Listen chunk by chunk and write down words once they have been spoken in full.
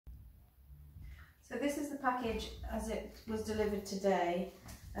So this is the package as it was delivered today.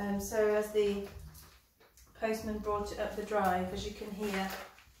 So as the postman brought it up the drive, as you can hear,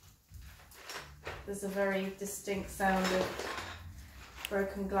 there's a very distinct sound of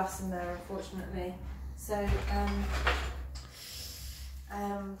broken glass in there, unfortunately. So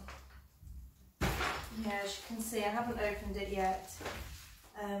yeah, as you can see, I haven't opened it yet.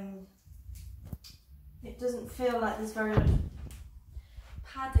 It doesn't feel like there's very much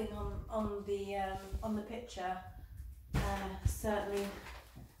padding on the picture. Certainly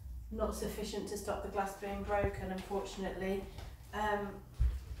not sufficient to stop the glass being broken, unfortunately.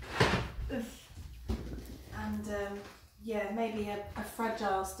 Yeah, maybe a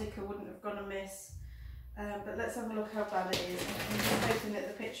fragile sticker wouldn't have gone amiss. But let's have a look how bad it is. I'm just hoping that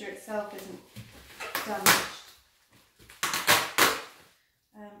the picture itself isn't damaged.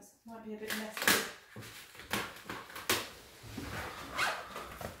 It might be a bit messy.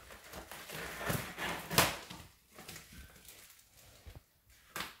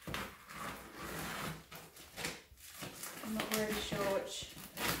 I'm not really sure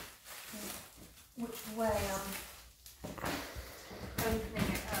which way I'm opening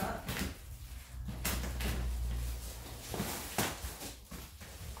it up.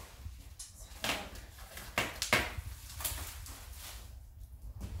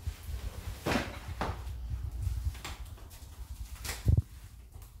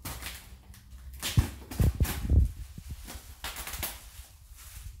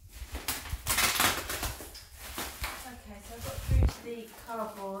 The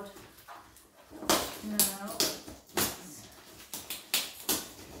cardboard now.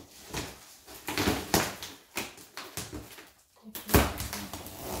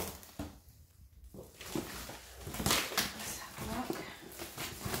 Let's have a look.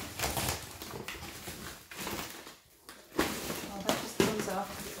 Oh, that just comes off.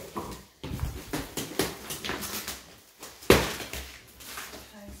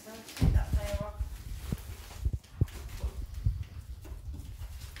 Okay, so I'll take that layer off.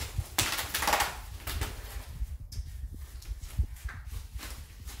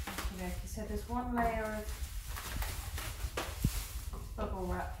 So there's one layer of bubble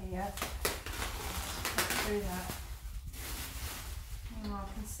wrap here. Let's do that. Oh, I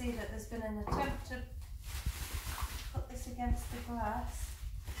can see that there's been an attempt to put this against the glass.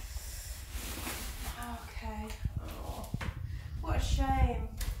 Okay. Oh, what a shame.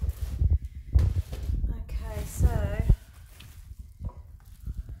 Okay, so.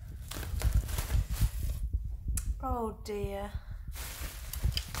 Oh dear.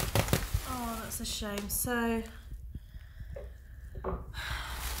 Oh, that's a shame. So,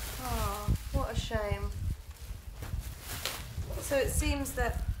 oh, what a shame. So it seems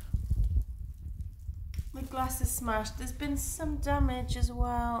that the glass is smashed. There's been some damage as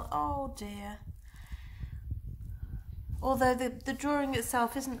well. Oh dear. Although the drawing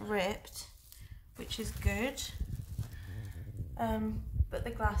itself isn't ripped, which is good. But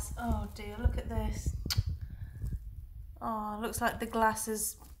the glass, oh dear, look at this. Oh, looks like the glass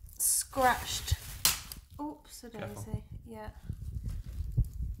is scratched. Oops, a daisy. Yeah.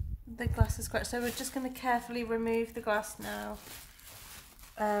 The glass is scratched. So we're just going to carefully remove the glass now.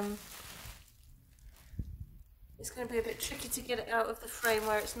 It's going to be a bit tricky to get it out of the frame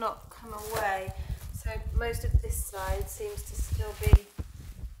where it's not come away. So most of this side seems to still be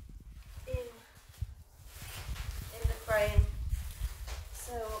in the frame.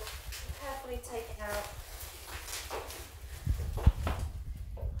 So carefully take it out.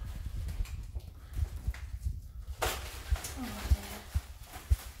 Oh dear.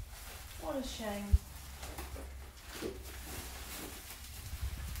 What a shame.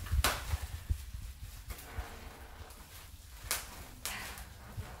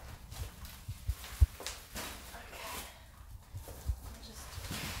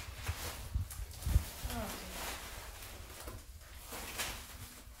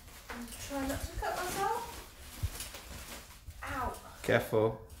 Try not to cut myself. Ow. Careful.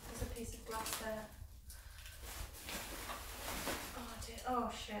 There's a piece of glass there. Oh dear. Oh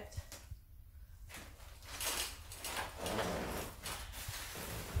shit.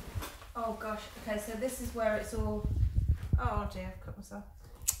 Oh gosh. Okay, so this is where it's all. Oh dear, I've cut myself.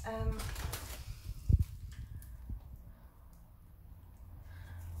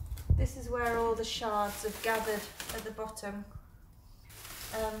 This is where all the shards have gathered at the bottom.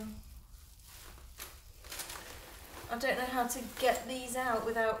 I don't know how to get these out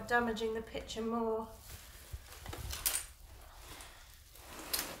without damaging the picture more.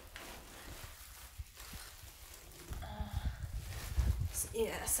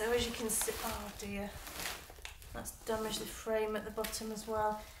 Yeah, so as you can see, oh dear, that's damaged the frame at the bottom as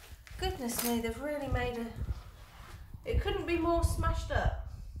well. Goodness me, they've really made a... It couldn't be more smashed up.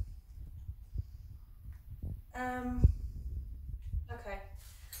 Okay.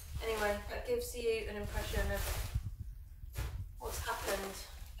 Anyway, that gives you an impression of what's happened